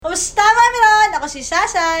si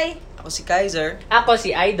Sasay. Ako si Kaiser. Ako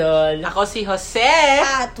si Idol. Ako si Jose.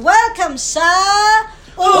 At welcome sa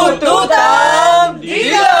Ututang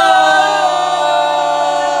Dila!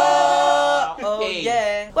 Oh Okay.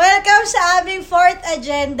 yeah. Welcome sa aming fourth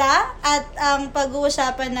agenda. At ang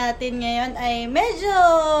pag-uusapan natin ngayon ay medyo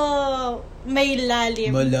may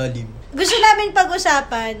lalim. Malalim. Gusto namin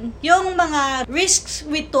pag-usapan yung mga risks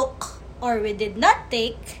we took or we did not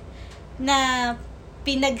take na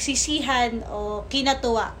pinagsisihan o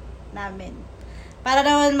kinatuwa namin. Para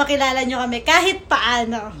naman makilala nyo kami kahit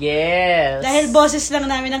paano. Yes. Dahil boses lang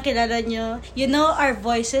namin ang kilala nyo. You know our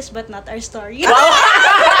voices but not our story.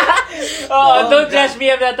 Don't judge me,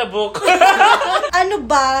 I'm not a book. Ano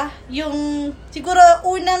ba yung siguro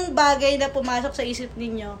unang bagay na pumasok sa isip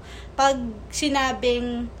ninyo pag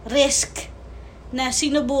sinabing risk na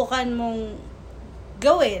sinubukan mong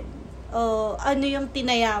gawin o ano yung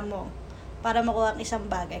tinaya mo para makuha ang isang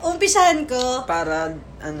bagay? Umpisahan ko. Para,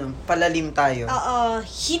 palalim tayo. Oo.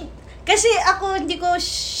 Kasi ako hindi ko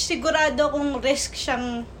sigurado kung risk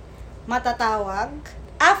siyang matatawag.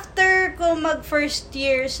 After ko mag first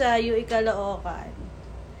year sa UE Caloocan,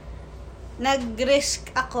 nag-risk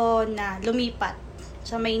ako na lumipat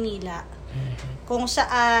sa Maynila. Kung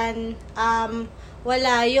saan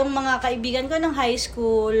wala yung mga kaibigan ko ng high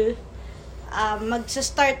school.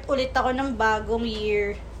 Magsa-start ulit ako ng bagong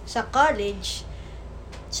year sa college,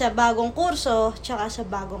 sa bagong kurso, tsaka sa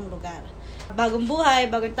bagong lugar. Bagong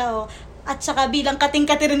buhay, bagong tao, at saka bilang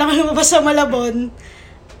kating-kati rin ako lumabas sa Malabon,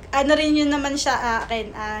 ano rin yun naman sa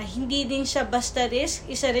akin, hindi din siya basta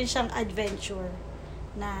risk, isa rin siyang adventure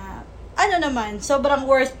na, sobrang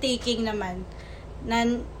worth taking naman. Na,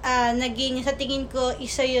 naging, sa tingin ko,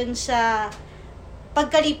 isa yun sa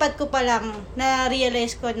pagkalipat ko pa lang,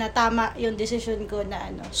 na-realize ko na tama yung decision ko na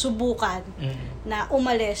subukan, na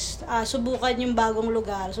umalis, subukan yung bagong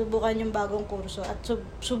lugar, subukan yung bagong kurso, at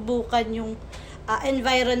subukan yung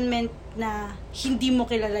environment na hindi mo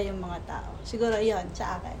kilala yung mga tao. Siguro yon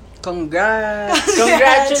sa akin. Congrats!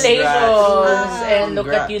 Congratulations! And look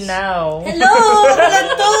at you now. Hello!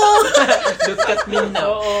 Ganto! Look at me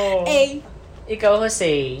now. Oo. Ikaw,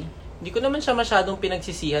 Jose. Hindi ko naman siya masyadong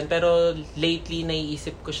pinagsisihan, pero lately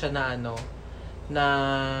naiisip ko siya na na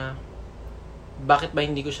bakit ba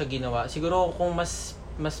hindi ko siya ginawa. Siguro kung mas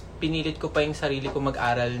pinilit ko pa yung sarili ko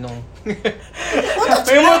mag-aral nung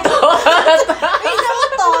May motor!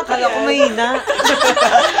 Kala ko mahina.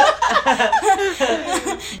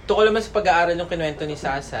 Tukol naman sa pag-aaral yung kinuwento ni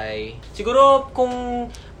Sasay. Siguro kung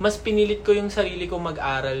mas pinilit ko yung sarili ko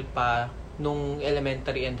mag-aral pa nung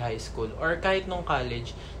elementary and high school or kahit nung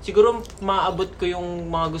college, siguro maabot ko yung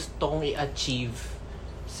mga gusto kong i-achieve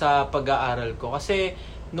sa pag-aaral ko. Kasi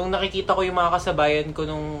nung nakikita ko yung mga kasabayan ko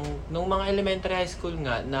nung mga elementary high school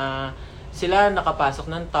nga na sila nakapasok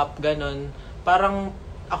ng top, ganon, parang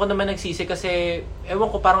ako naman nagsisi kasi ewan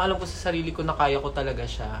ko, parang alam ko sa sarili ko na kaya ko talaga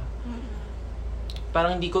siya.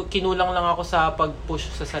 Parang hindi ko, kinulang lang ako sa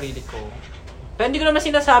pag-push sa sarili ko. Pero hindi ko naman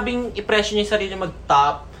sinasabing i-pressure niyo yung sarili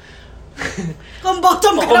mag-top. Kung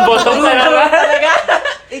bottom ka Kung bottom ka talaga.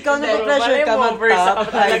 Ikaw na pressure ka mag-top,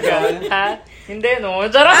 Idol. Ha? Hindi, no?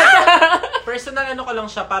 Charot! Personal ko lang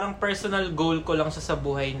siya, parang personal goal ko lang siya sa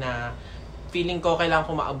buhay na feeling ko kailangan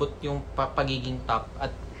ko maabot yung pagiging top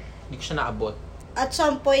at hindi ko siya naabot. At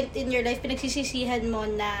some point in your life, pinagsisisihan mo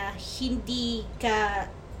na hindi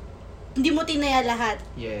mo tinaya lahat.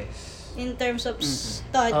 Yes. In terms of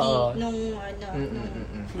study, nung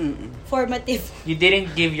formative. You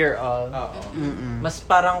didn't give your all. Oo. Mas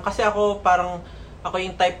parang, kasi ako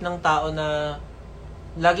yung type ng tao na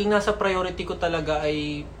laging nasa priority ko talaga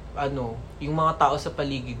ay yung mga tao sa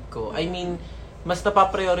paligid ko. I mean, mas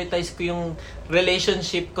napaprioritize ko yung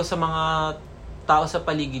relationship ko sa mga tao sa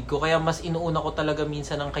paligid ko. Kaya mas inuuna ko talaga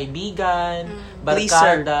minsan ng kaibigan,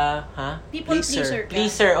 barkada, People pleaser.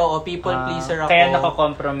 Pleaser, oo, people pleaser ako. Kaya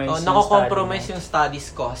nako-compromise yung nako-compromise yung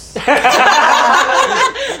studies cost. Proud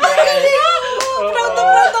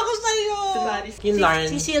ako sa'yo. Yung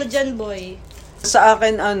learn. Si Siljan Boy. Sa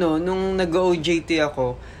akin, nung nag-OJT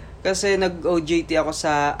ako, kasi nag-OJT ako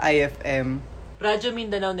sa IFM. Radyo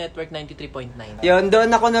Mindanao Network 93.9. Yun, doon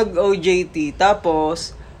ako nag-OJT.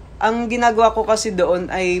 Tapos, ang ginagawa ko kasi doon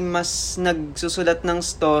ay mas nagsusulat ng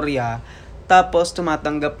storya. Tapos,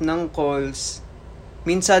 tumatanggap ng calls.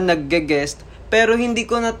 Minsan, nagge-guest. Pero, hindi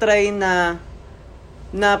ko na-try na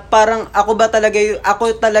parang ako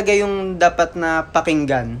talaga yung dapat na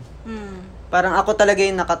pakinggan. Parang ako talaga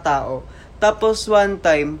yung nakatao. Tapos, one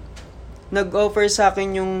time, nag-offer sa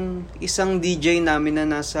akin yung isang DJ namin na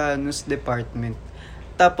nasa news department.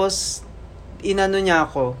 Tapos, tinanong niya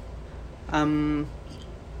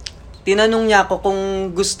ako kung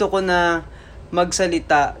gusto ko na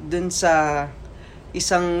magsalita dun sa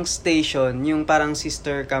isang station, yung parang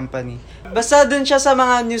sister company. Basta dun siya sa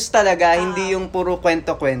mga news talaga, hindi yung puro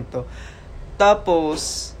kwento-kwento.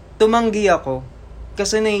 Tapos, tumanggi ako.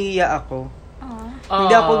 Kasi nahihiya ako.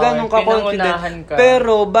 Hindi ako ganun ka-confident.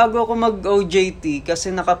 Pero, bago ako mag-OJT, kasi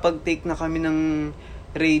nakapag-take na kami ng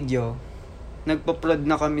radio, nagpa-prod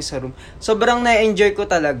na kami sa room. Sobrang na-enjoy ko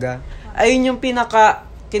talaga. Ayun yung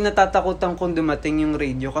kinatatakutan kong dumating yung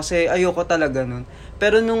radio, kasi ayoko talaga nun.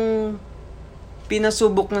 Pero nung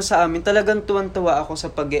pinasubok na sa amin, talagang tuwan-tuwa ako sa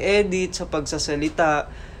pag-edit, sa pagsasalita.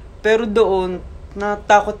 Pero doon,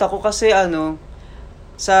 natakot ako kasi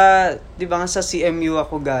di ba nga sa CMU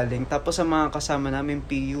ako galing, tapos sa mga kasama namin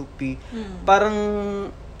PUP, parang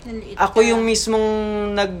ako yung mismong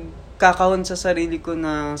nagkakahon sa sarili ko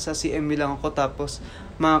na sa CMU lang ako, tapos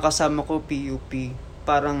mga kasama ko PUP.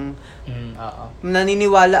 Parang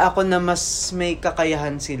naniniwala ako na mas may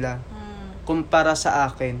kakayahan sila kumpara sa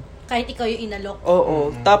akin. Kahit ikaw yung inalok.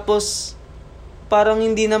 Oo. Tapos, parang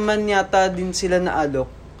hindi naman yata din sila naalok.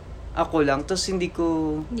 Ako lang. Tapos, hindi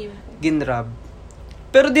ko ginrab.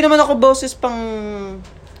 Pero di naman ako boses pang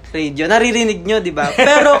radio. Naririnig nyo, di ba?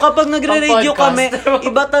 Pero kapag nagre-radio kami,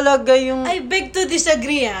 iba talaga yung... I beg to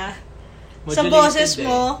disagree, sa boses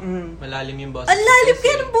mo. Malalim yung boses. Ang lalim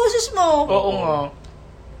kaya ng boses mo. Oo nga.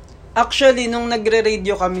 Actually, nung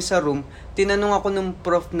nagre-radio kami sa room, tinanong ako nung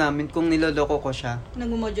prof namin kung niloloko ko siya.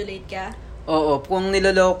 Nag-modulate ka? Oo, kung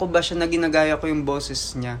niloloko ko ba siya na ginagaya ko yung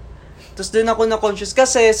boses niya. Tapos doon ako na-conscious.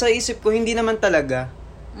 Kasi sa isip ko, hindi naman talaga.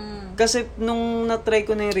 Kasi nung na-try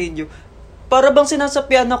ko na yung radio, para bang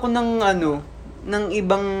sinasapian ako ng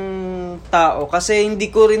ibang tao. Kasi hindi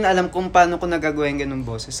ko rin alam kung paano ko nagagawa yung ganung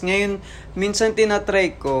boses. Ngayon, minsan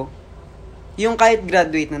tinatry ko, yung kahit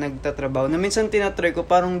graduate na nagtatrabaho, na minsan tinatry ko,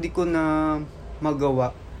 parang hindi ko na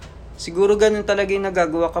magawa. Siguro ganun talaga yung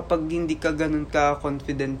nagagawa kapag hindi ka ganun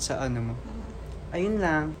ka-confident sa mo. Ayun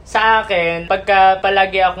lang. Sa akin, pagka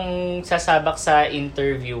palagi akong sasabak sa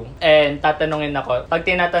interview and tatanungin ako, pag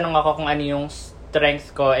tinatanong ako kung ano yung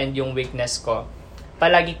strength ko and yung weakness ko,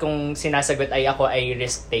 palagi kong sinasagot ako ay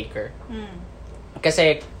risk taker.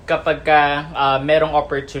 Kasi kapag merong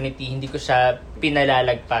opportunity, hindi ko siya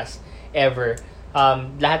pinalalagpas ever.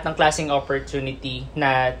 Lahat ng klaseng opportunity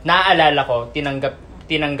na naaalala ko,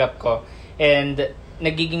 tinanggap ko. And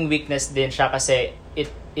nagiging weakness din siya kasi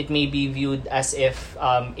it may be viewed as if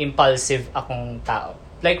impulsive akong tao.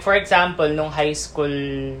 Like for example, nung high school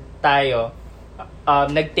tayo,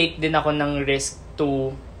 nag-take din ako ng risk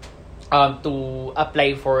to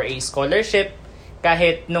apply for a scholarship.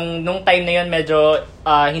 Kahit nung time na yun, medyo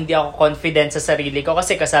hindi ako confident sa sarili ko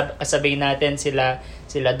kasi kasabay natin sila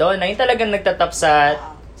doon. Na yung talagang nagtatap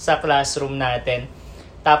sa classroom natin.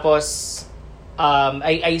 Tapos,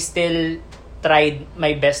 I still tried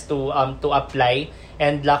my best to apply,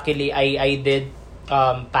 and luckily I did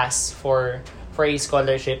pass for a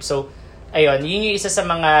scholarship. So, ayun, yun yung isa sa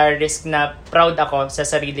mga risk na proud ako sa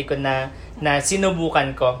sarili ko na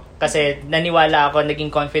sinubukan ko. Kasi naniwala ako,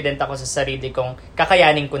 naging confident ako sa sarili kong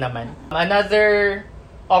kakayanin ko naman. Another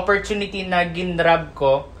opportunity na ginrab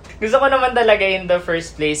ko, gusto ko naman talaga in the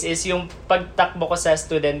first place is yung pagtakbo ko sa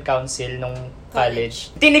student council nung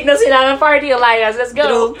college. Tinig na sila ng Party Alliance. Let's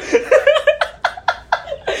go!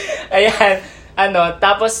 Ayan.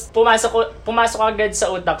 Tapos pumasok agad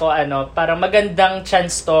sa utak ko, parang magandang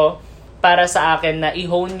chance to para sa akin na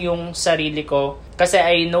i-hone yung sarili ko. Kasi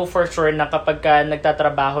I know for sure na kapag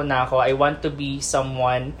nagtatrabaho na ako, I want to be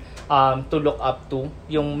someone to look up to,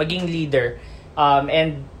 yung maging leader.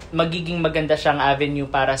 And magiging maganda siyang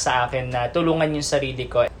avenue para sa akin na tulungan yung sarili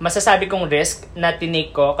ko. Masasabi kong risk na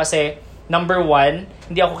tinake ko kasi number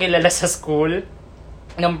 1, hindi ako kilala sa school.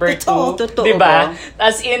 Number 2, diba?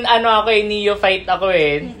 As in, neophyte ako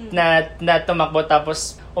na tumakbo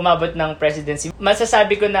tapos umabot ng presidency.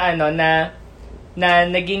 Masasabi ko na na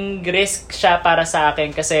naging risk siya para sa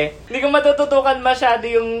akin kasi hindi ko matututukan masyado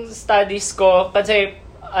yung studies ko kasi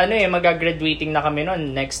magagraduating na kami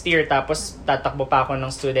noon next year tapos tatakbo pa ako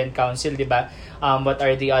ng student council, di ba? What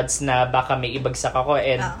are the odds na baka may ibagsak ako?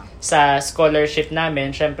 And sa scholarship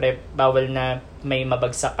namin, syempre bawal na may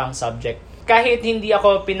mabagsak ang subject. Kahit hindi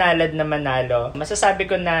ako pinalad na manalo, masasabi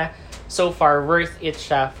ko na so far worth it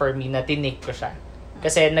siya for me na tinake ko siya.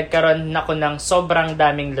 Kasi nagkaroon ako ng sobrang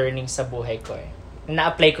daming learning sa buhay ko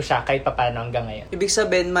Na-apply ko siya kahit papaano hanggang ngayon. Ibig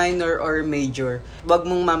sabihin, minor or major, wag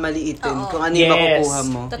mong mamaliitin kung ano yung makukuha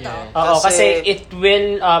mo. Totoo. Oo, kasi it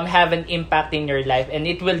will have an impact in your life and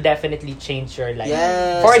it will definitely change your life.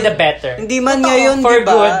 Yes. For the better. Hindi man ngayon, For di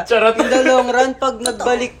ba? good. Charot. In the long run, pag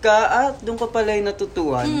nagbalik ka, doon ka pala yung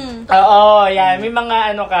natutuhan. Oo, yan. May mga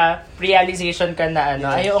realization ka na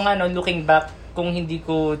ayaw looking back, kung hindi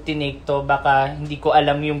ko tinake to, baka hindi ko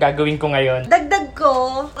alam yung gagawin ko ngayon. Dagdag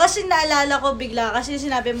ko, kasi naalala ko bigla, kasi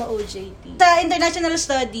sinabi mo OJT. Sa international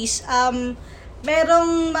studies,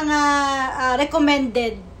 merong mga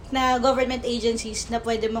recommended na government agencies na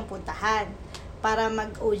pwede mong puntahan para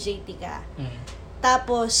mag-OJT ka.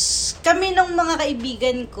 Tapos, kami nung mga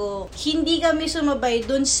kaibigan ko, hindi kami sumabay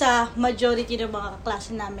dun sa majority ng mga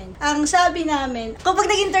kaklase namin. Ang sabi namin, kapag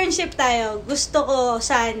nag-internship tayo, gusto ko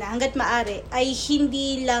sana, hanggat maaari, ay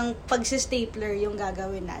hindi lang pag-stapler yung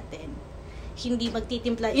gagawin natin. Hindi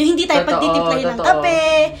magtitimpla, yung hindi tayo pagtitimplahin ng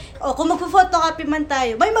kape, o kung magpo-photocopy man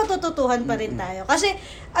tayo, may matututuhan pa rin tayo. Kasi,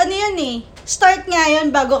 ano yan start nga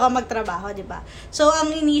yun bago ka magtrabaho, di ba? So,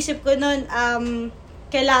 ang iniisip ko nun,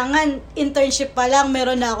 kailangan internship pa lang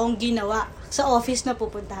meron na akong ginawa sa office na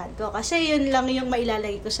pupuntahan ko. Kasi yun lang yung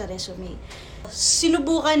mailalagay ko sa resume.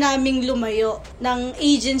 Sinubukan naming lumayo ng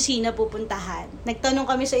agency na pupuntahan. Nagtanong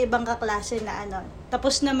kami sa ibang kaklase na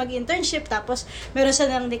tapos na mag-internship, tapos meron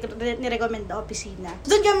silang nirecommend na opisina.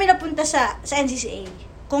 Doon kami napunta sa NCCA,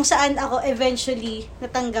 kung saan ako eventually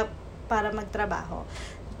natanggap para magtrabaho.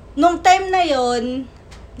 Nung time na yon,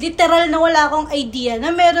 literal na wala akong idea na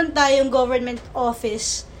meron tayong government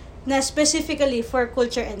office na specifically for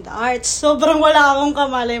culture and the arts. Sobrang wala akong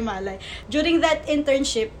kamalay-malay. During that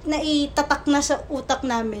internship, naitatak na sa utak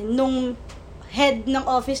namin nung head ng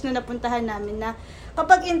office na napuntahan namin na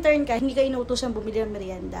kapag intern ka, hindi ka inuutosan bumili ng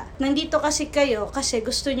merienda. Nandito kasi kayo kasi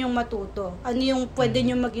gusto nyong matuto. Ano yung pwede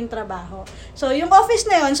nyong maging trabaho. So, yung office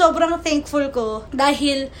na yun, sobrang thankful ko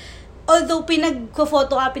dahil although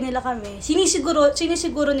pinag-photocopy nila kami,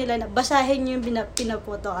 sinisiguro nila na basahin nyo yung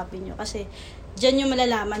pinag-photocopy nyo. Kasi dyan yung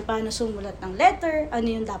malalaman paano sumulat ng letter, ano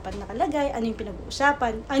yung dapat nakalagay, ano yung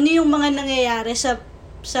pinag-uusapan, ano yung mga nangyayari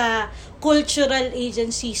sa cultural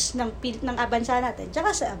agencies ng bansa natin,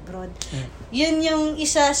 tsaka sa abroad. Yun yung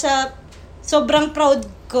isa sa sobrang proud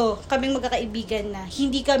ko, kaming magkakaibigan na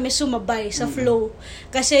hindi kami sumabay sa flow.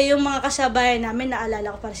 Kasi yung mga kasabayan namin,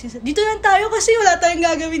 naalala ko parang dito lang tayo kasi wala tayong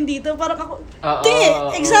gagawin dito. Parang ako,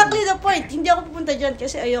 exactly the point. Hindi ako pupunta dyan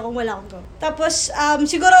kasi ayokong wala akong go. Tapos,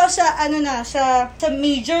 siguro sa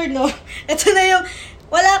major, no? Ito na yung,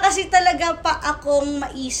 wala kasi talaga pa akong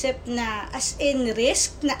maisip na as in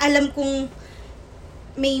risk, na alam kong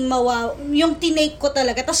may yung tinake ko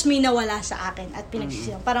talaga, tapos may nawala sa akin at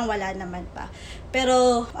pinagsisihan. Parang wala naman pa.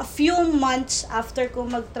 Pero a few months after ko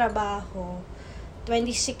magtrabaho,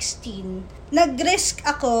 2016, nag-risk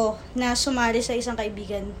ako na sumali sa isang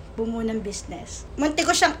kaibigan, bumuo ng business. Munti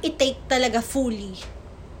ko siyang i-take talaga fully.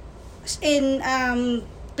 As in,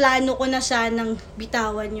 plano ko na sanang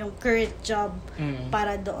bitawan yung current job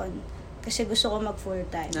para doon. Kasi gusto ko mag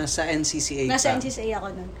full-time. Nasa NCCA Nasa NCCA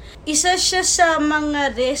ako nun. Isa siya sa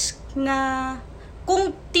mga risk na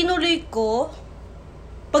kung tinuloy ko,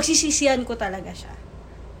 pagsisisihan ko talaga siya.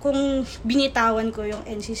 Kung binitawan ko yung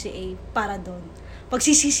NCCA para doon,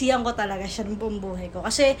 pagsisisihan ko talaga siya ng buong buhay ko.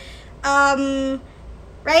 Kasi,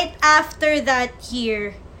 right after that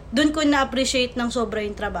year, doon ko na-appreciate ng sobra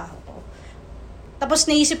yung trabaho ko. Tapos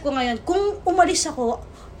naisip ko ngayon, kung umalis ako,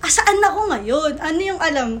 saan ako ngayon? Ano yung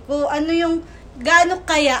alam ko? Ano yung, gaano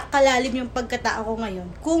kaya kalalim yung pagkatao ko ngayon?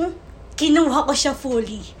 Kung kinuha ko siya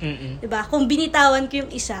fully. Diba? Kung binitawan ko yung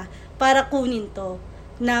isa para kunin to,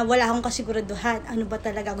 na wala akong kasiguraduhan. Ano ba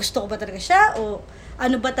talaga? Gusto ko ba talaga siya? O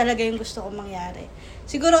ano ba talaga yung gusto ko mangyari?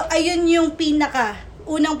 Siguro, ayun yung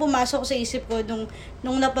unang pumasok sa isip ko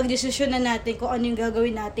nung napag-desisyon na natin kung ano yung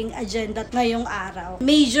gagawin nating agenda ngayong araw.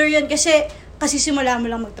 Major yun kasi simula mo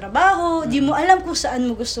lang magtrabaho, di mo alam kung saan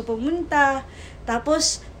mo gusto pumunta,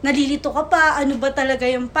 tapos nalilito ka pa, ano ba talaga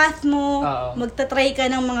yung path mo, magta-try ka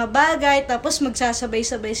ng mga bagay, tapos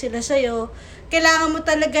magsasabay-sabay sila sa'yo. Kailangan mo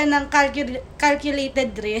talaga ng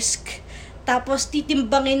calculated risk, tapos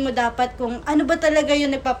titimbangin mo dapat kung ano ba talaga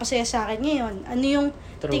yung nagpapasaya sa akin ngayon. Ano yung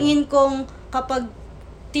tingin kong kapag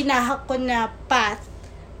tinahak ko na path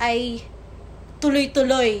ay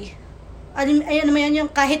tuloy-tuloy. Ayan naman yan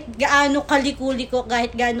yung kahit gaano kalikuliko,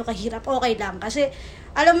 kahit gaano kahirap, okay lang. Kasi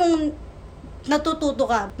alam mong natututo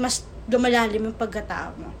ka, mas lumalalim yung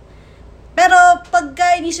pagkatao mo. Pero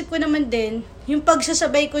pagka inisip ko naman din, yung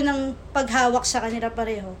pagsasabay ko ng paghawak sa kanila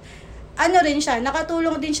pareho, rin siya,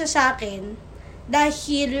 nakatulong din siya sa akin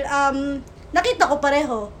dahil nakita ko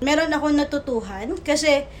pareho. Meron akong natutuhan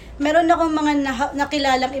kasi meron akong mga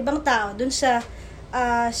nakilalang ibang tao dun sa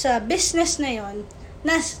business na yon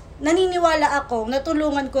na naniniwala ako,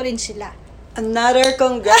 natulungan ko rin sila. Another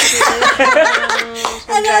congratulations!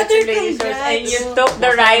 Congratulations! And you took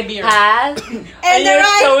the right path. And the your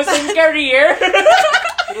right chosen career.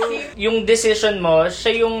 Yung decision mo,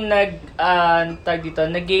 siya yung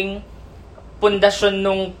naging pundasyon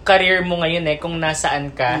nung career mo ngayon kung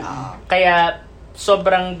nasaan ka. Kaya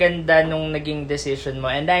sobrang ganda nung naging decision mo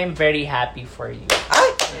and I'm very happy for you.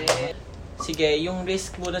 Sige, yung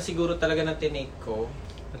risk muna siguro talaga na tinake ko.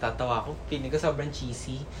 Natatawa ako. Pinig ko sobrang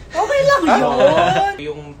cheesy. Okay lang yun.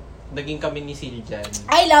 Yung naging kami ni Siljan.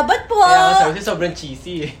 Ay, labat po! Kaya nga sabi ko, sobrang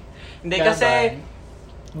cheesy eh. Hindi Kaya kasi,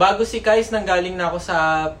 bago si Kais, nanggaling na ako sa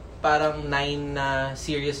parang 9 na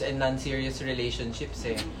serious and non-serious relationships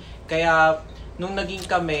eh. Kaya, nung naging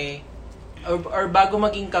kami, or bago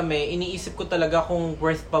maging kami, iniisip ko talaga kung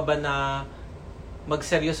worth pa ba na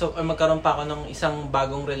magseryoso or magkaroon pa ako ng isang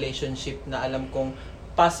bagong relationship na alam kong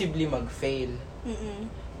possibly mag-fail.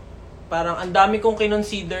 Parang ang dami kong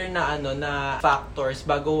kinonsider na na factors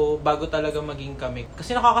bago talaga maging kami.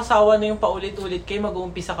 Kasi nakakasawa na yung paulit-ulit kayo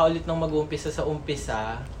mag-uumpisa ka ulit ng mag-uumpisa sa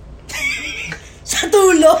umpisa. Sa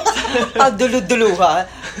dulo. Dulo-dulo ha.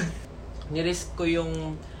 Nirisk ko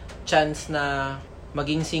yung chance na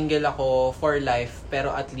maging single ako for life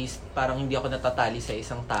pero at least parang hindi ako natatali sa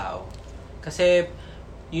isang tao. Kasi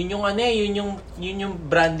yun yung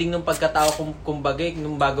branding ng pagkatao kumbaga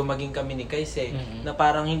nung bago maging kami ni Kais na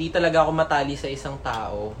parang hindi talaga ako matali sa isang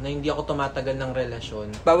tao, na hindi ako tumatagal ng relasyon.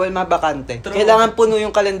 Bawal mabakante. True. Kailangan puno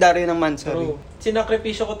yung kalendaryo ng Mansari. True.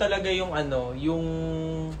 Sinakripisyo ko talaga yung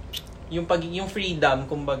yung freedom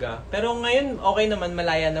kumbaga. Pero ngayon okay naman,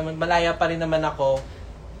 malaya pa rin naman ako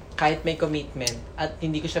kahit may commitment at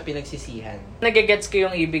hindi ko siya pinagsisihan. Nagagets ko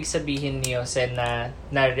yung ibig sabihin ni Jose na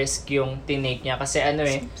risk yung tinake niya kasi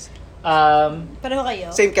Pareho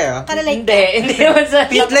kayo? Same kayo? Karelate hindi naman sa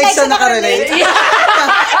Pit like sa nakarelate?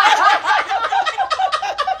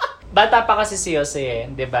 Bata pa kasi si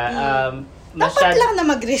Jose di ba? Dapat lang na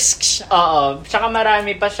mag-risk siya. Oo. Tsaka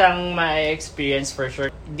marami pa siyang ma-experience for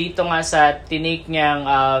sure. Dito nga sa tinake niyang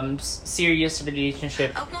serious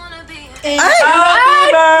relationship. Eh,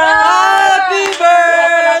 Happy birthday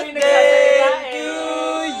to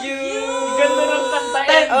you! Ganda ng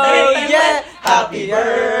kanta. Oh yeah! Happy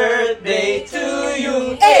birthday to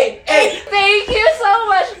you! Thank you so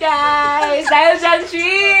much, guys! Dahil dyan,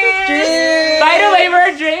 cheers! Cheers! By the way,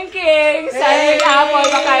 we're drinking! Sabi apple,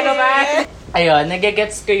 baka naman. Ayun,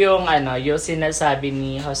 nagigets ko yung sinasabi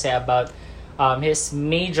ni Jose about his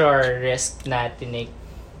major risk na tinake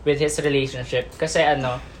with his relationship. Kasi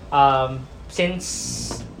since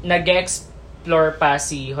nag-explore pa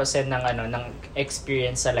si Jose ng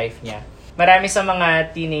experience sa life niya, marami sa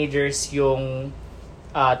mga teenagers yung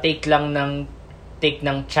take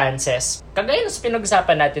ng chances. Kagaya ng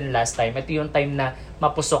pinag-usapan natin last time, ito yung time na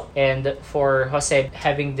mapusok, and for Jose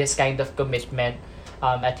having this kind of commitment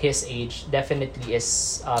at his age definitely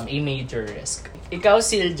is a major risk. Ikaw,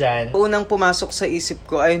 Siljan? Unang pumasok sa isip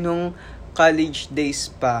ko ay nung college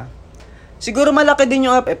days pa. Siguro malaki din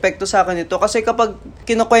yung epekto sa akin ito kasi kapag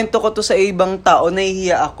kinukwento ko to sa ibang tao,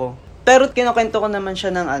 nahihiya ako. Pero kinukwento ko naman siya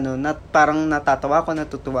ng parang natatawa ako,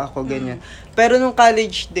 natutuwa ako, ganyan. Pero nung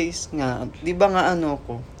college days nga, di ba nga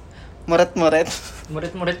ko? Muret-muret.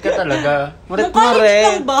 Murit-murit ka talaga. college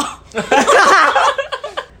Muret-muret. lang ba?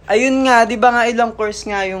 Ayun nga, di ba nga ilang course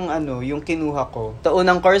nga yung yung kinuha ko.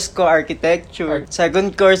 Unang course ko, architecture.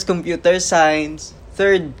 Second course, computer science.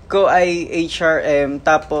 Third ko ay HRM.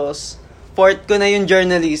 Tapos, fourth ko na yung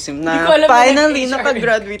journalism na finally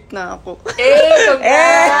nakagraduate na ako.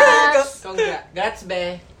 Congrats! Congrats,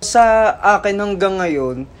 be! Sa akin hanggang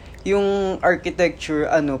ngayon, yung architecture,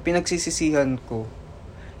 pinagsisisihan ko.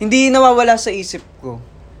 Hindi nawawala sa isip ko.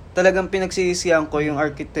 Talagang pinagsisisihan ko yung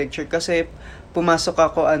architecture kasi pumasok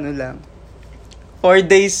ako 4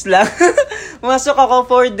 days lang. Pumasok ako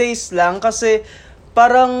 4 days lang kasi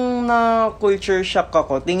parang na culture shock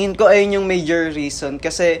ako. Tingin ko ayun yung major reason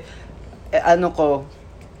kasi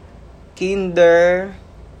kinder,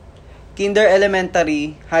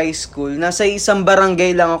 elementary, high school, nasa isang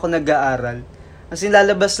barangay lang ako nag-aaral. Kasi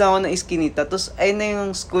lalabas lang ako ng Eskinita, tapos ayun na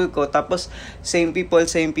yung school ko, tapos same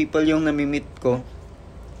people yung namimit ko.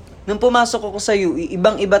 Nung pumasok ako sa UE,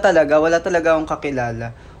 ibang-iba talaga, wala talaga akong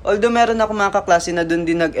kakilala. Although meron ako mga kaklase na doon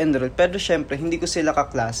din nag-enroll, pero syempre, hindi ko sila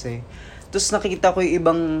kaklase. Tapos nakikita ko yung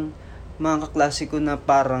ibang mga kaklase ko na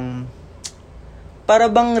para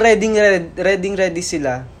bang ready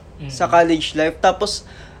sila sa college life. Tapos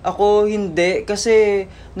ako hindi kasi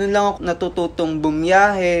noon lang ako natututong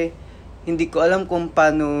bumiyahe. Hindi ko alam kung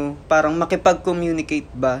paano parang makipag-communicate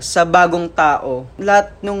ba sa bagong tao.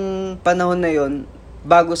 Lahat nung panahon na yon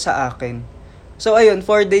bago sa akin. So ayun,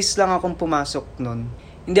 4 days lang akong pumasok noon.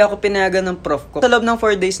 Hindi ako pinayagan ng prof ko. Sa loob ng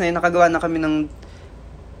 4 days na yun, nakagawa na kami ng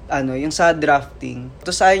yung sa drafting.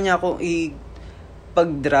 Tapos ayaw niya akong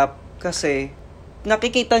pag-drop kasi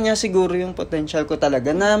nakikita niya siguro yung potential ko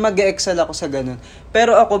talaga na mag-excel ako sa ganun.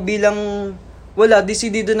 Pero ako bilang wala,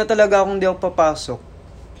 decidido na talaga akong hindi ako papasok.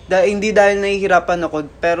 Hindi dahil nahihirapan ako,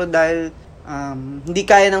 pero dahil hindi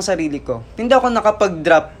kaya ng sarili ko. Hindi ako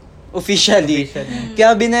nakapag-drop officially.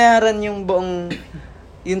 Kaya binayaran yung buong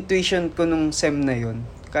yung tuition ko nung SEM na yun.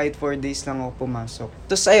 Kahit 4 days lang ako pumasok.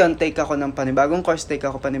 Tapos ayun, take ako ng panibagong course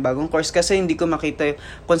kasi hindi ko makita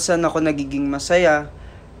kung saan ako nagiging masaya.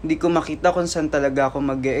 Hindi ko makita kung saan talaga ako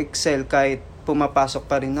mag-excel kahit pumapasok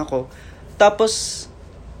pa rin ako. Tapos,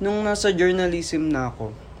 nung nasa journalism na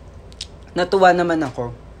ako, natuwa naman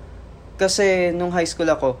ako. Kasi nung high school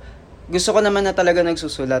ako, gusto ko naman na talaga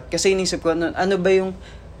nagsusulat. Kasi inisip ko, ano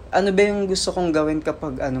ba yung gusto kong gawin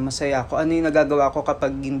kapag masaya ako? Ano yung nagagawa ko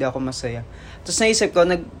kapag hindi ako masaya? Tapos naisip ko,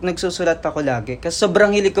 nagsusulat ako lagi. Kasi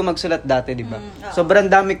sobrang hilig ko magsulat dati, di ba? Sobrang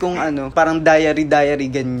dami kong parang diary,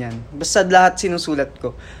 ganyan. Basta lahat sinusulat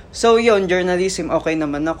ko. So yun, journalism, okay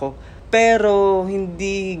naman ako. Pero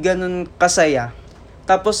hindi ganun kasaya.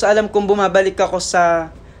 Tapos alam kong bumabalik ako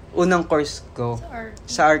sa unang course ko.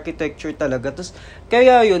 Sa architecture talaga. Tapos,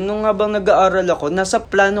 kaya yun, nung habang nag-aaral ako, nasa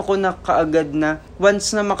plano ko na kaagad na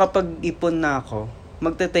once na makapag-ipon na ako,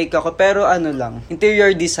 magte-take ako. Pero lang,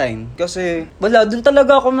 interior design. Kasi, wala, dun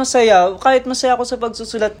talaga ako masaya. Kahit masaya ako sa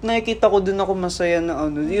pagsusulat, nakikita ko dun ako masaya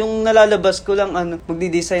na yung nalalabas ko lang,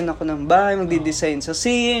 magdi-design ako ng bahay, magdi-design sa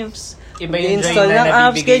Sims, iba yung install joy na ng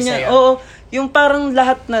apps, ganyan. Oo, yung parang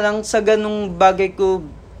lahat na lang sa ganung bagay ko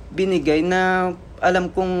binigay na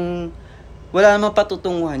alam kong wala namang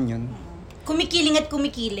patutunguhan yun. Kumikiling at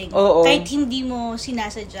kumikiling. Oo. Kahit hindi mo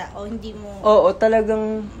sinasadya o hindi mo... Oo,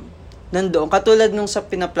 talagang nandoon. Katulad nung sa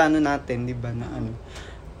pinaplano natin, di ba,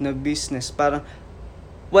 na business. Parang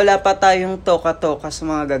wala pa tayong toka-toka sa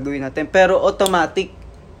mga gagawin natin. Pero automatic,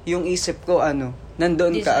 yung isip ko,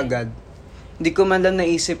 nandoon kaagad. Hindi ko man lang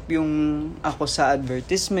naisip yung ako sa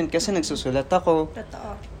advertisement kasi nagsusulat ako. Totoo.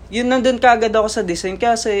 Yun, nandun kaagad ako sa design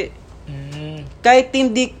kasi kahit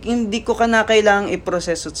hindi ko kailangang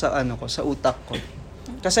iproseso sa sa utak ko.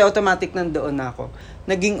 Kasi automatic nandoon na ako.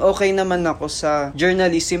 Naging okay naman ako sa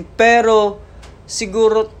journalism, pero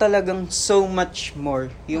siguro talagang so much more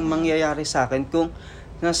yung mangyayari sa akin kung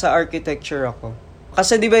nasa architecture ako.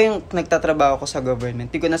 Kasi di ba yung nagtatrabaho ako sa government,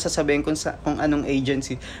 di ko nasasabihin kung anong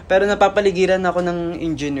agency, pero napapaligiran ako ng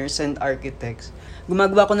engineers and architects.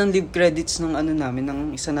 Gumagawa ko ng leave credits ng namin, ng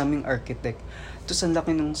isa naming architect. Tapos ang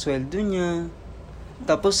laki ng sweldo niya.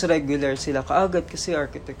 Tapos regular sila kaagad kasi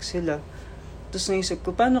architect sila. Tapos naisip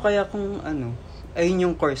ko, paano kaya kung ayun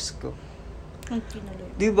yung course ko?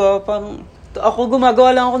 Diba? Parang, ako gumagawa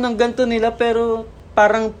lang ako ng ganito nila, pero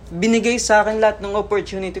parang binigay sa akin lahat ng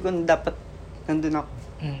opportunity ko na dapat nandun ako.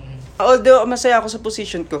 Although masaya ako sa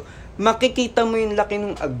position ko, makikita mo yung laki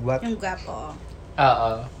ng agwat. Yung gap, oo.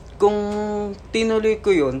 Oo. Kung tinuloy ko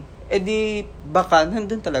yun, edi baka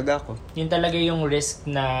nandun talaga ako. Yun talaga yung risk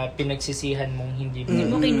na pinagsisihan mong hindi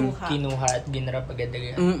mo kinuha at ginrap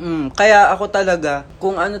agad-agad. Kaya ako talaga,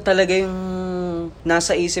 kung ano talaga yung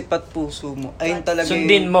nasa isip at puso mo, ayun talaga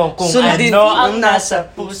sundin mo kung ano ang nasa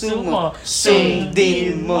puso mo.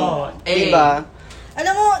 Sundin mo. Diba?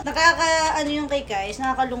 Alam mo, yung kay Kais,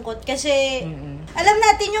 nakakalungkot kasi alam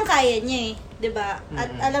natin yung kaya niya diba? At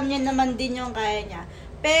alam niya naman din yung kaya niya.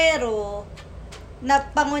 Pero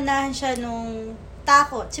napangunahan siya nung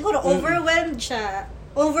takot. Siguro, overwhelmed siya.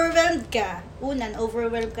 Overwhelmed ka.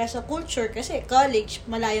 Overwhelmed ka sa culture kasi college,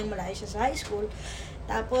 malayong-malayo siya sa high school.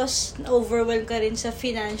 Tapos, overwhelmed ka rin sa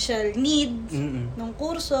financial need ng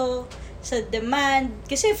kurso, sa demand.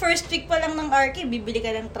 Kasi first week pa lang ng Archie, bibili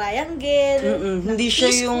ka ng triangle, ng hindi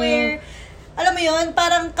siya T-square. Alam mo yun,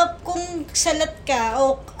 parang kung salat ka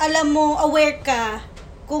o alam mo, aware ka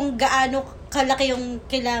kung gaano kalaki yung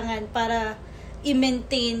kailangan para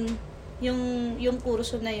i-maintain yung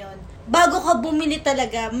kurso na yon. Bago ka bumili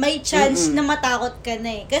talaga, may chance na matakot ka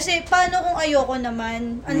na Kasi paano kung ayoko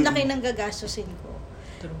naman, ang laki ng gagastusin ko.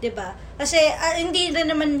 'Di ba? Kasi hindi na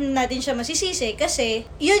naman natin siya masisisi kasi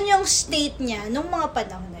yun yung state niya nung mga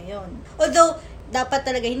panahon na yon. Although dapat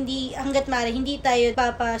talaga hangga't maaari hindi tayo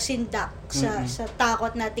papasindak sa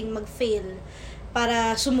takot nating mag-fail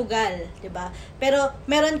para sumugal, 'di ba? Pero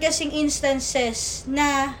meron kasing instances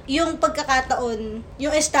na yung pagkakataon,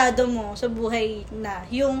 yung estado mo sa buhay na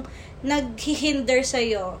yung naghihinder sa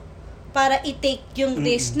iyo para i-take yung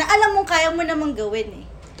risk na alam mo kaya mo namang gawin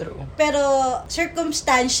True. Pero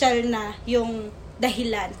circumstantial na yung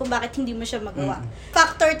dahilan kung bakit hindi mo siya magawa.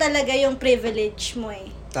 Factor talaga yung privilege mo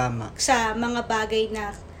Tama. sa mga bagay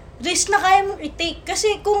na risk na kaya mong i-take.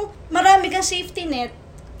 Kasi kung marami kang safety net,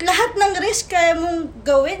 lahat ng risk kaya mong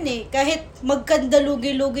gawin Kahit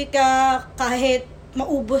magkandalugi-lugi ka, kahit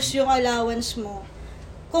maubos yung allowance mo.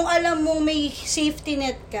 Kung alam mong may safety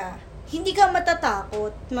net ka, hindi ka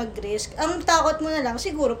matatakot mag-risk. Ang takot mo na lang,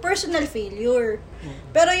 siguro, personal failure.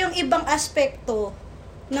 Pero yung ibang aspekto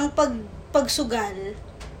ng pagsugal,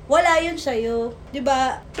 wala yun sa'yo. 'Di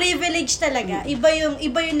ba? Privilege talaga. Iba yung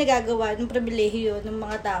nagagawa ng pribilehiyo ng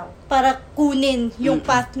mga tao para kunin yung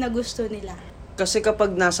path na gusto nila. Kasi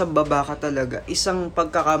kapag nasa baba ka talaga, isang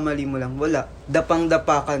pagkakamali mo lang, wala.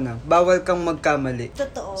 Dapang-dapa ka na. Bawal kang magkamali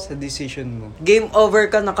Totoo. sa decision mo. Game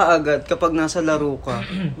over ka na kaagad kapag nasa laro ka.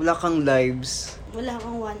 Wala kang lives. Wala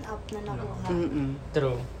kang one-up na nakuha.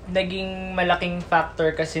 True. Naging malaking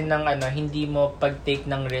factor kasi ng hindi mo pag-take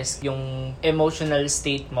ng risk yung emotional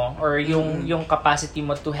state mo or yung capacity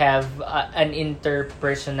mo to have an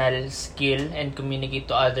interpersonal skill and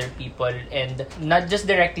communicate to other people, and not just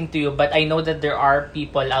directing to you, but I know that there are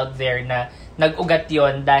people out there na nag-ugat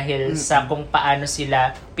yon dahil sa kung paano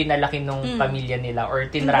sila pinalaki nung pamilya nila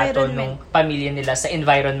or tinrato nung pamilya nila sa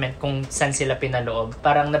environment kung saan sila pinaloob.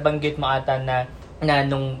 Parang nabanggit mo ata na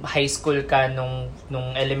nung high school ka, nung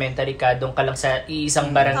elementary ka, doon ka lang sa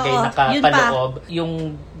iisang barangay nakapaloob.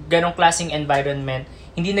 Yung ganong klaseng environment,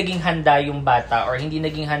 hindi naging handa yung bata or hindi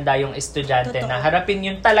naging handa yung estudyante na harapin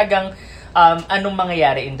yung talagang anong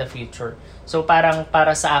mangyayari in the future. So parang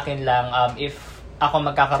para sa akin lang, if ako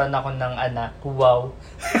magkakaroon ako ng anak, wow.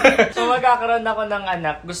 So magkakaroon ako ng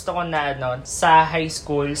anak, gusto ko na sa high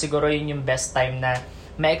school, siguro yun yung best time na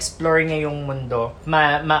ma-explore niya yung mundo,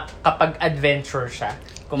 makapag-adventure siya.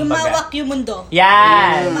 Kumbaga. Lumawak yung mundo.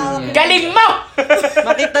 Yan! Galing mo!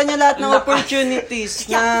 Makita niya lahat ng opportunities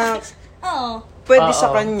na Oo. pwede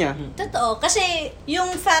sa kanya. Totoo. Kasi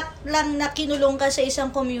yung fact lang na kinulong ka sa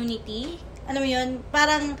isang community, alam mo yun,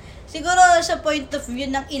 parang siguro sa point of view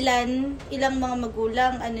ng ilang mga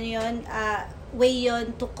magulang, way yun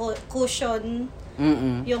to cushion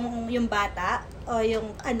yung bata o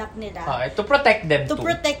yung anak nila. To protect them To too.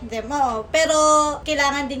 protect them, oo. Pero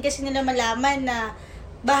kailangan din kasi nila malaman na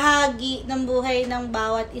bahagi ng buhay ng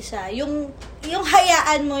bawat isa. Yung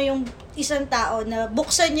hayaan mo yung isang tao na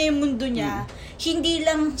buksan niya yung mundo niya, hindi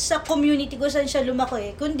lang sa community kung saan siya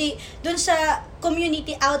lumaki, kundi dun sa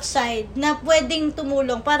community outside na pwedeng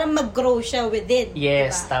tumulong para mag-grow siya within.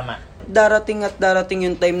 Yes, diba? tama. Darating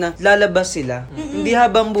yung time na lalabas sila. Hindi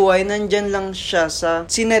habang buhay, nandyan lang siya sa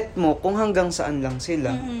sinet mo kung hanggang saan lang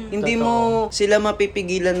sila. Hindi mo sila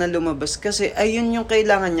mapipigilan na lumabas kasi ayun yung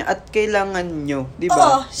kailangan niya at kailangan nyo. Di ba?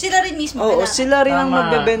 Oo, sila rin mismo. Oo, kailangan. sila rin ang Tama.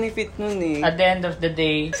 magbe-benefit nun eh. At the end of the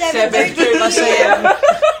day, 7:30. Masaya.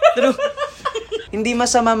 True. Hindi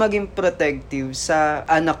masama maging protective sa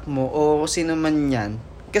anak mo o sino man yan.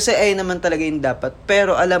 Kasi ay naman talaga yung dapat.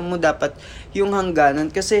 Pero alam mo dapat yung hangganan.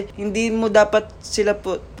 Kasi hindi mo dapat sila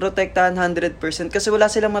protektahan 100% kasi wala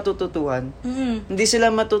silang matututuhan. Hindi sila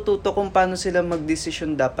matututo kung paano sila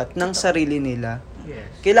magdesisyon dapat ng sarili nila.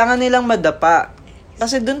 Yes. Kailangan nilang madapa.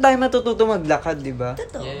 Kasi doon tayo matututo maglakad, di ba?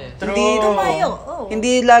 Totoo. Yes. Hindi, Tumayo. Oo.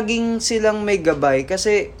 hindi laging silang may gabay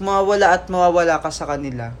kasi mawawala at mawawala ka sa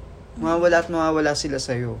kanila. Mawawala at mawawala sila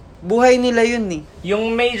sa'yo. Buhay nila yun eh.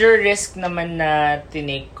 yung major risk naman na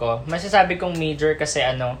tinake ko, masasabi kong major kasi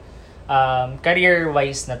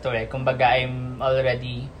career-wise na to eh. Kumbaga, I'm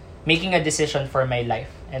already making a decision for my life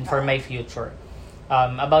and for my future.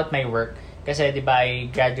 About my work. Kasi, di ba, I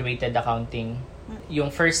graduated accounting.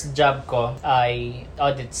 Yung first job ko ay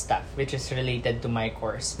audit staff, which is related to my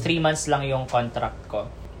course. 3 months lang yung contract ko.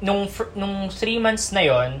 Nung 3 months na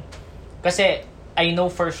yon, kasi I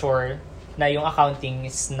know for sure na yung accounting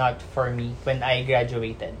is not for me when I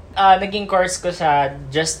graduated. Naging course ko siya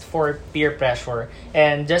just for peer pressure.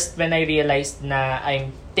 And just when I realized na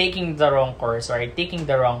I'm taking the wrong course or I'm taking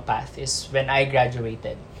the wrong path is when I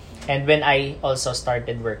graduated. And when I also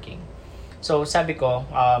started working. So sabi ko,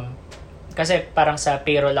 kasi parang sa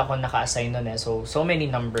payroll ako naka-assign nun eh. So many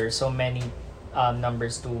numbers, so many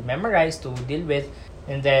numbers to memorize, to deal with.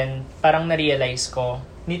 And then, parang na-realize ko,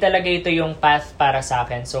 hindi talaga ito yung path para sa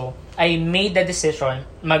akin. So, I made the decision,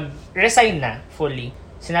 mag-resign na fully.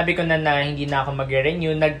 Sinabi ko na hindi na ako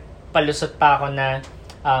mag-renew. Nagpalusot pa ako na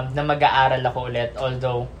mag-aaral ako ulit.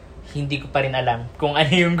 Although, hindi ko pa rin alam kung ano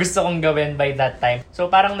yung gusto kong gawin by that time. So,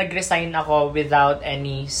 parang nag-resign ako without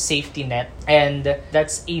any safety net. And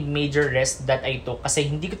that's a major risk that I took. Kasi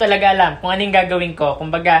hindi ko talaga alam kung ano yung gagawin ko.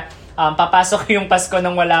 Kumbaga, papasok yung Pasko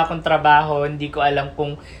nang wala akong trabaho. Hindi ko alam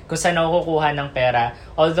kung saan ako kukuha ng pera.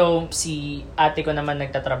 Although, si ate ko naman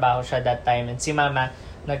nagtatrabaho siya that time. And si mama,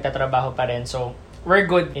 nagtatrabaho pa rin. So, we're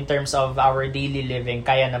good in terms of our daily living.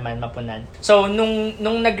 Kaya naman mapunan. So, nung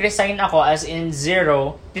nag-resign ako as in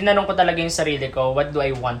zero, tinanong ko talaga yung sarili ko, what do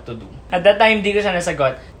I want to do? At that time, di ko siya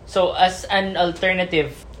nasagot. So, as an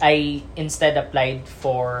alternative, I instead applied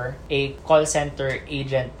for a call center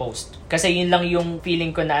agent post. Kasi yun lang yung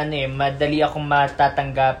feeling ko na madali akong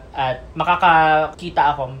matatanggap at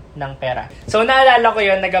makakakita ako ng pera. So, naalala ko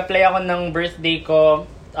yun, nag-apply ako ng birthday ko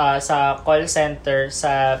sa call center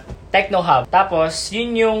sa Techno Hub. Tapos,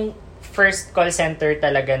 yun yung first call center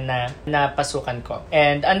talaga na napasukan ko.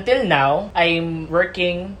 And until now, I'm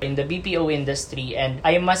working in the BPO industry, and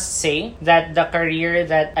I must say that the career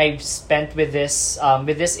that I've spent with this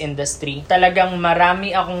industry, talagang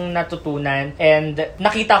marami akong natutunan and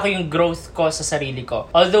nakita ko yung growth ko sa sarili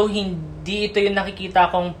ko. Although hindi ito yung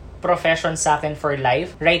nakikita kong profession sa akin for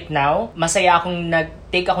life, right now, masaya akong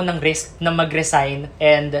nag-take ako ng risk na mag-resign,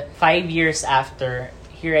 and 5 years after,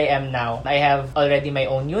 here I am now. I have already my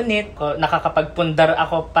own unit. Nakakapagpundar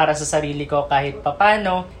ako para sa sarili ko kahit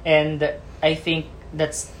papano. And I think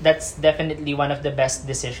that's definitely one of the best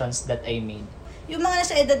decisions that I made. Yung mga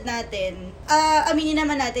nasa edad natin, aminin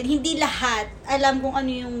naman natin, hindi lahat alam kung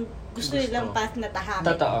ano yung gusto nilang path na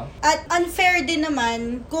tahakin. Totoo. At unfair din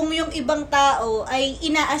naman kung yung ibang tao ay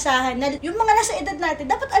inaasahan na yung mga nasa edad natin,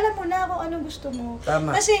 dapat alam mo na kung anong gusto mo.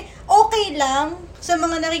 Tama. Kasi okay lang sa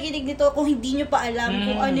mga nakikinig nito kung hindi nyo pa alam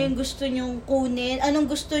kung ano yung gusto nyong kunin, anong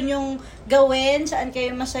gusto nyong gawin, saan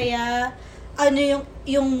kayo masaya, ano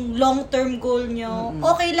yung long-term goal nyo.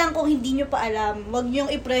 Okay lang kung hindi nyo pa alam. Huwag nyong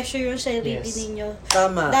i-pressure yung sarili ninyo.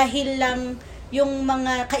 Tama. Dahil lang yung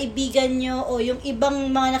mga kaibigan nyo o yung ibang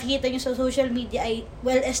mga nakikita nyo sa social media ay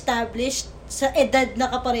well-established sa edad na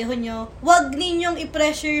kapareho nyo, wag ninyong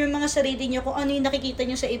i-pressure yung mga sarili nyo kung ano yung nakikita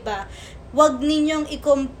nyo sa iba. Wag ninyong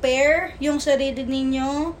i-compare yung sarili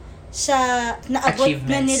ninyo sa naabot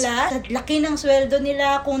na nila, sa laki ng sweldo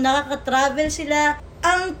nila, kung nakaka-travel sila.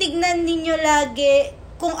 Ang tignan ninyo lagi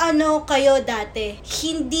kung ano kayo dati.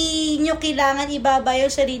 Hindi nyo kailangan ibaba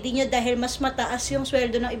yung sarili nyo dahil mas mataas yung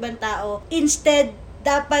sweldo ng ibang tao. Instead,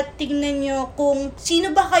 dapat tingnan nyo kung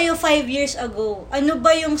sino ba kayo 5 years ago. Ano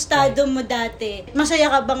ba yung estado mo dati?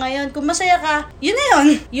 Masaya ka ba ngayon? Kung masaya ka, yun na yun.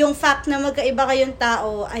 Yung fact na magkaiba kayong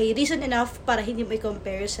tao ay reason enough para hindi mo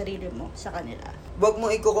i-compare yung sarili mo sa kanila. Huwag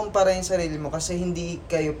mo ikukumpara yung sarili mo kasi hindi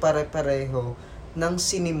kayo pare-pareho ng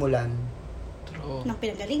sinimulan. True. Ng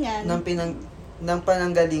pinanggalingan. ng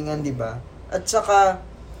pananggalingan, di ba? At saka,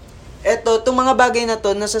 eto, itong mga bagay na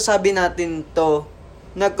to, nasasabi natin to,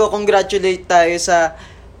 nagko-congratulate tayo sa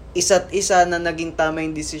isa't isa na naging tama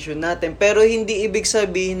yung decision natin. Pero hindi ibig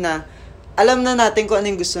sabihin na alam na natin kung ano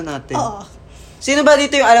yung gusto natin. Oo. Sino ba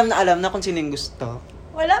dito yung alam na kung sino yung gusto?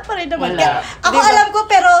 Wala pa rin naman. Wala. Ako Diba? alam ko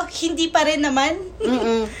pero hindi pa rin naman.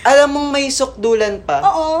 Alam mong may sukdulan pa.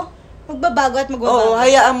 Oo. Magbabago at magbabago. Oo,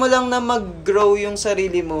 hayaan mo lang na mag-grow yung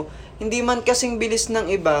sarili mo. Hindi man kasing bilis ng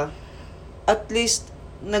iba, at least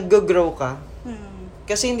nag-grow ka.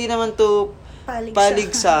 Kasi hindi naman to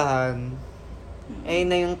paligsahan. Ayun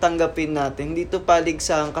na yung tanggapin natin. Hindi to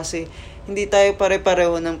paligsahan kasi hindi tayo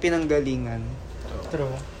pare-pareho ng pinanggalingan.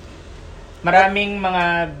 True. Maraming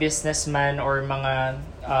mga businessman or mga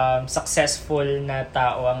successful na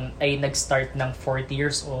tao ay nag-start ng 40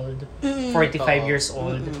 years old, 45 years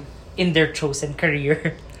old in their chosen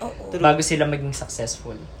career. Bago sila maging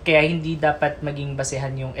successful. Kaya hindi dapat maging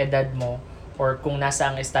basehan yung edad mo or kung nasa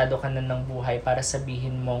ang estado ka na ng buhay para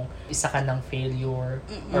sabihin mong isa ka ng failure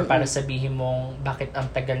or para sabihin mong bakit ang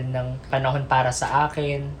tagal ng panahon para sa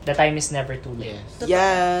akin. The time is never too late.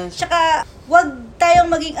 Yes. Tsaka, wag tayong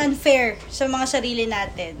maging unfair sa mga sarili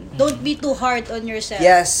natin. Don't be too hard on yourself.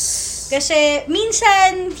 Yes. Kasi,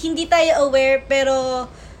 minsan, hindi tayo aware, pero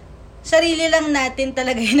sarili lang natin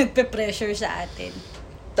talaga yung nagpe-pressure sa atin.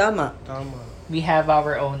 Tama. We have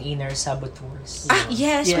our own inner saboteurs.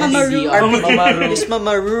 Yes, Yes. Mama Ru. Mama Ru. Yes,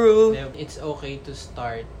 Mama Ru. It's okay to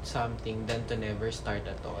start something than to never start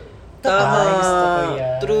at all. Tama. gusto ko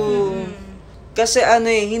yan. True. Kasi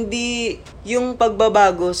hindi yung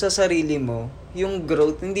pagbabago sa sarili mo, yung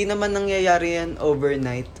growth, hindi naman nangyayari yan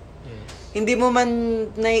overnight. Yes. Hindi mo man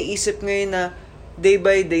naiisip ngayon na day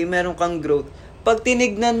by day meron kang growth. Pag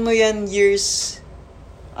tinignan mo yan years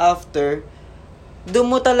after,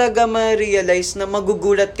 doon mo talaga ma-realize na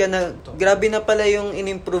magugulat ka na grabe na pala yung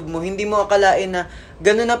in-improve mo. Hindi mo akalain na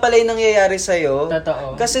gano'n na pala yung nangyayari sa'yo.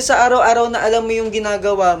 Totoo. Kasi sa araw-araw na alam mo yung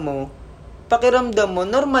ginagawa mo, pakiramdam mo,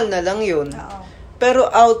 normal na lang yun. Oo. Pero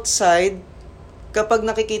outside, kapag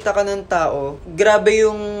nakikita ka ng tao, grabe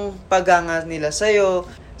yung paganga nila sa'yo.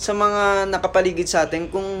 Sa mga nakapaligid sa atin,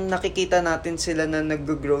 kung nakikita natin sila na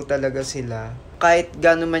nag-grow talaga sila, kahit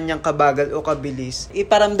gano'n man niyang kabagal o kabilis,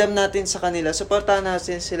 iparamdam natin sa kanila, supportahan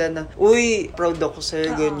natin sila na, uy, proud ako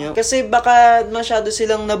sa'yo, ganyan. Kasi baka masyado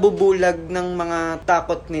silang nabubulag ng mga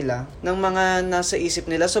takot nila, ng mga nasa isip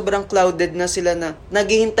nila. Sobrang clouded na sila na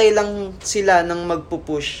naghihintay lang sila ng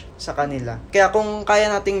magpupush sa kanila. Kaya kung kaya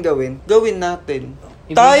nating gawin natin.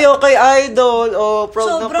 Tayo kay Idol,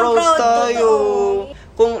 proud na Sobrang proud tayo. totoo.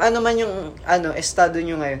 Kung ano man yung estado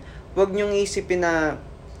nyo ngayon, huwag nyong isipin na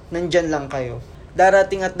nandyan lang kayo.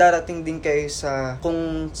 Darating at darating din kayo sa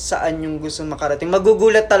kung saan yung gusto makarating.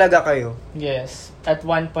 Magugulat talaga kayo. Yes. At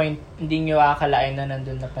one point, hindi nyo akalain na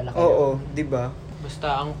nandun na pala kayo. Oo, di ba?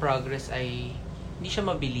 Basta ang progress ay hindi siya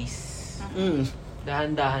mabilis. Mm.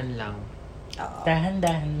 Dahan-dahan lang.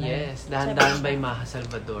 Dahan-dahan lang. Yes, dahan-dahan by Maha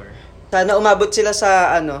Salvador. Sana umabot sila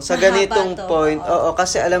sa sa Mahaba ganitong to, point. Oo,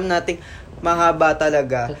 kasi alam nating mahaba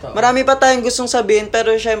talaga. Totoo. Marami pa tayong gustong sabihin,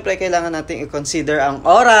 pero syempre kailangan nating i-consider ang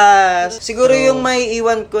oras. Siguro yung may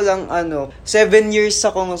iwan ko lang 7 years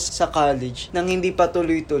ako sa college nang hindi pa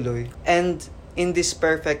tuloy-tuloy. And in this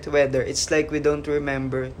perfect weather, it's like we don't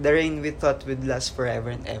remember the rain we thought would last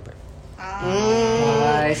forever and ever.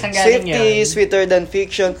 Isang galing Safety yun. sweeter than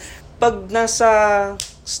fiction. Pag nasa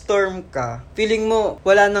storm ka, feeling mo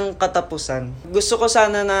wala nang katapusan. Gusto ko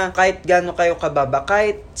sana na kahit gaano kayo kababa,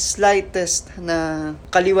 kahit slightest na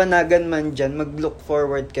kaliwanagan man dyan, mag-look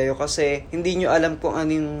forward kayo kasi hindi nyo alam kung ano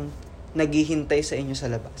yung naghihintay sa inyo sa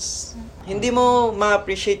labas. Hindi mo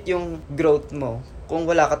ma-appreciate yung growth mo kung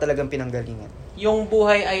wala ka talagang pinanggalingan. Yung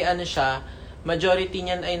buhay ay majority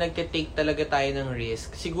niyan ay nagte-take talaga tayo ng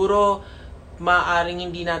risk. Siguro, maaring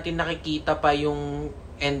hindi natin nakikita pa yung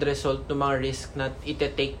end result ng mga risk na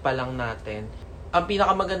ite-take pa lang natin. Ang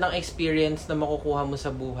pinakamagandang experience na makukuha mo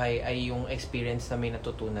sa buhay ay yung experience na may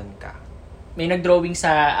natutunan ka. May nag-drawing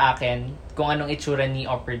sa akin kung anong itsura ni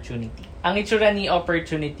Opportunity. Ang itsura ni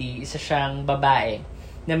Opportunity, isa siyang babae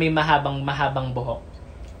na may mahabang buhok.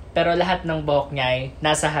 Pero lahat ng buhok niya ay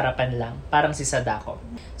nasa harapan lang, parang si Sadako.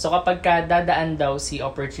 So kapag dadaan daw si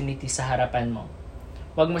Opportunity sa harapan mo,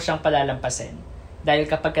 wag mo siyang palalampasin. Dahil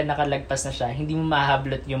kapag nakalagpas na siya, hindi mo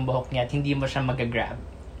mahablot yung buhok niya at hindi mo siya magagrab.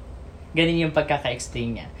 Ganun yung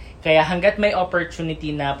pagkaka-explain niya. Kaya hanggat may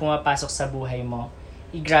opportunity na pumapasok sa buhay mo,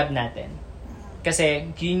 i-grab natin.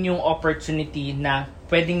 Kasi yun yung opportunity na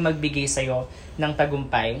pwedeng magbigay sa'yo ng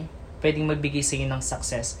tagumpay, pwedeng magbigay sa'yo ng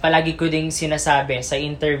success. Palagi ko ding sinasabi sa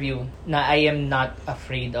interview na I am not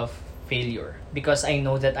afraid of failure because I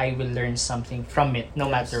know that I will learn something from it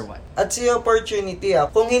no matter what. At si opportunity,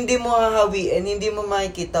 kung hindi mo hahawiin, hindi mo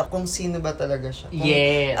makikita kung sino ba talaga siya. Kung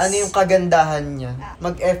Yes. ano yung kagandahan niya.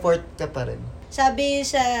 Mag-effort ka pa rin. Sabi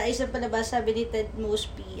sa isang palabas, sabi ni Ted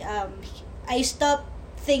Mosby, I stopped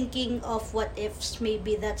thinking of what ifs,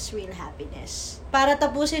 maybe that's real happiness. Para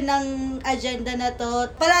tapusin ng agenda na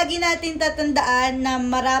to, palagi natin tatandaan na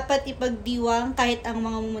marapat ipagdiwang kahit ang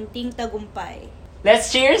mga munting tagumpay.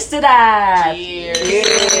 Let's cheers to that!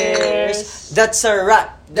 Cheers! That's a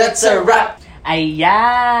wrap! That's a wrap!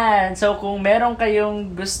 Ayan! So kung meron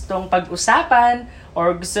kayong gustong pag-usapan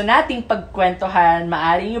or gusto nating pagkwentuhan,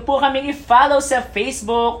 maaari nyo po kaming i-follow sa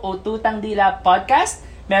Facebook, Ututang Dila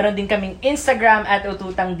Podcast. Meron din kaming Instagram at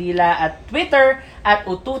Ututang Dila at Twitter at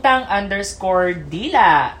Ututang_Dila.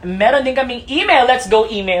 Meron din kaming email. Let's go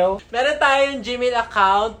email! Meron tayong Gmail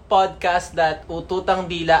account,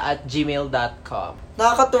 podcast.ututangdila@gmail.com.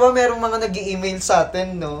 Nakakatuwa, merong mga nag-i-email sa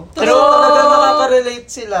atin, no? True! Talaga nakaka-relate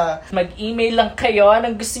sila. Mag-email lang kayo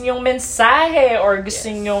anong gusto nyong mensahe or gusto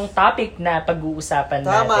nyong topic na pag-uusapan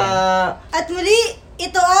Tama! natin. At muli,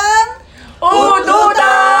 ito ang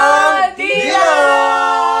Ututang Dila!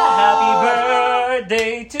 Happy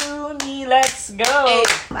birthday to me! Let's go!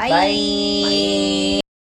 Bye!